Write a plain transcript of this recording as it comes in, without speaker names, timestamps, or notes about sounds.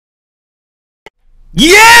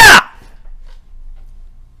Yeah!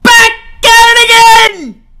 Back at it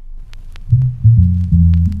again!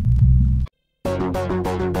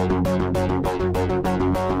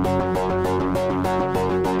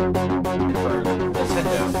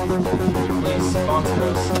 Please sponsor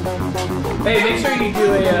us. Hey, make sure you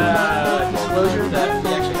do a disclosure that we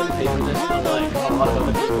actually have to pay for this, unlike a lot of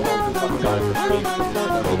other people who fucking got it for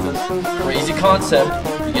free. Crazy concept.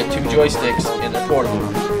 You get 2 joysticks and they're portable.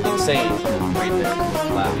 Insane. Right there.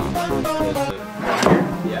 Laughing.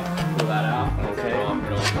 Yeah, pull that out. Okay. It all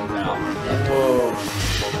comes out. Whoa.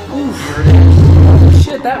 Oof. Here it is.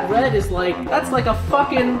 Shit, that red is like, that's like a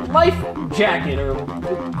fucking life jacket or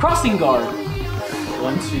crossing guard.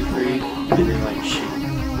 1, 2, 3, and then like shoot.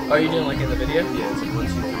 Oh, you doing like in the video? Yeah, it's like 1,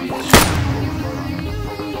 2,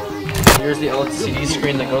 3. Here's the LCD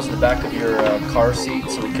screen that goes in the back of your car seat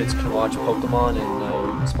so the kids can watch Pokemon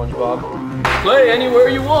and SpongeBob. Play anywhere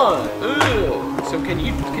you want. Ugh. So can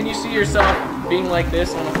you see yourself being like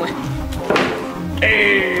this on a plane?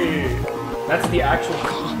 Hey, that's the actual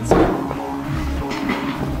concept.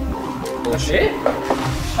 That's it?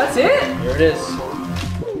 That's it? Here it is.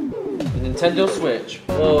 The Nintendo Switch.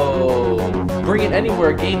 Whoa. Bring it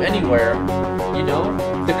anywhere, game anywhere. You know?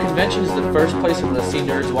 The convention is the first place I'm gonna see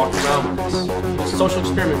nerds walk around with this. This social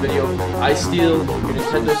experiment video, I steal your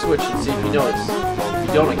Nintendo Switch and see if you notice. If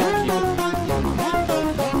you don't, I get to keep it.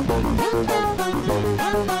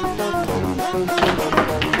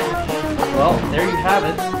 Well, there you have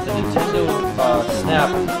it. The Nintendo Snap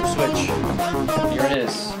Switch. Here it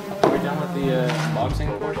is. We're done with the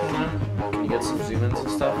unboxing portion now. Can you get some zoom ins and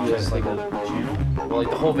stuff? Yeah, Just like a channel. well, like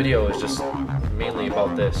the whole video is just mainly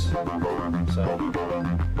about this. So I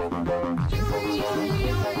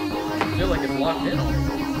feel like it's locked in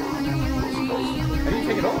already. How do you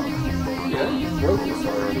take it off? Yeah, you broke this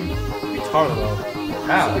already. it's hard though. It's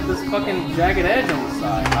How? like this fucking jagged edge on the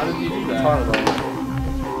side. How did you do It's that? hard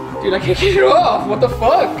though. Dude, I can't get it off. What the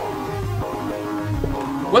fuck?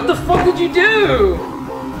 What the fuck did you do?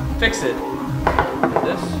 Fix it.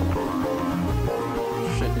 This?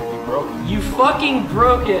 Shit, dude, you broke it. You fucking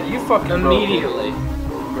broke it. You fucking broke it. immediately.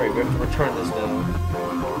 Great, we have to return this now.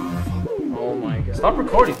 Oh my god. Stop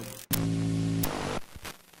recording.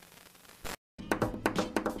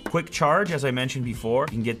 Quick charge, as I mentioned before,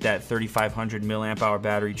 you can get that 3,500 milliamp hour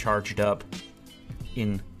battery charged up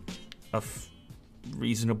in a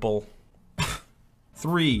reasonable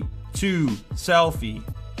 3, 2, selfie.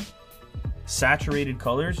 Saturated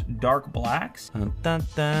colors, dark blacks.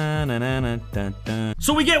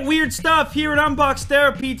 So we get weird stuff here at Unbox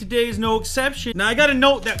Therapy. Today is no exception. Now I got a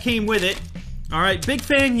note that came with it. All right, big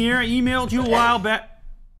fan here. I emailed you a while back.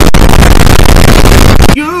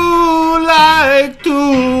 You like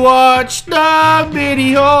to watch the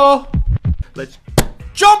video. Let's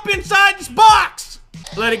jump inside this box.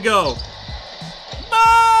 Let it go.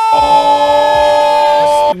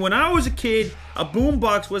 Oh! When I was a kid, a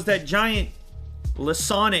boombox was that giant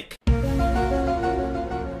Sonic.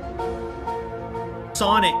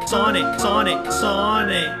 Sonic.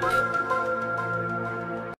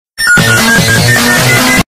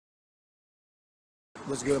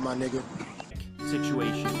 What's good, my nigga?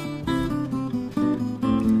 Situation.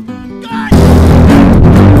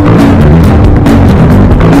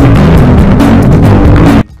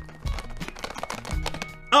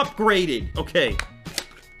 Upgraded. Okay.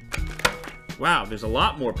 Wow, there's a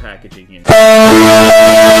lot more packaging here.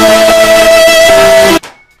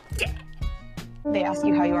 They ask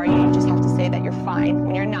you how you are, you just have to say that you're fine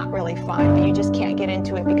when you're not really fine, but you just can't get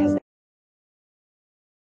into it because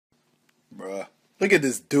Bruh, look at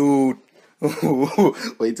this dude.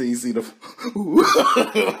 Wait till you see the.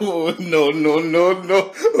 No.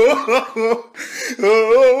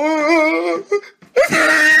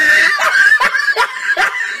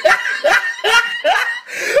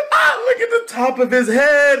 Look at the top of his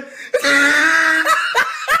head.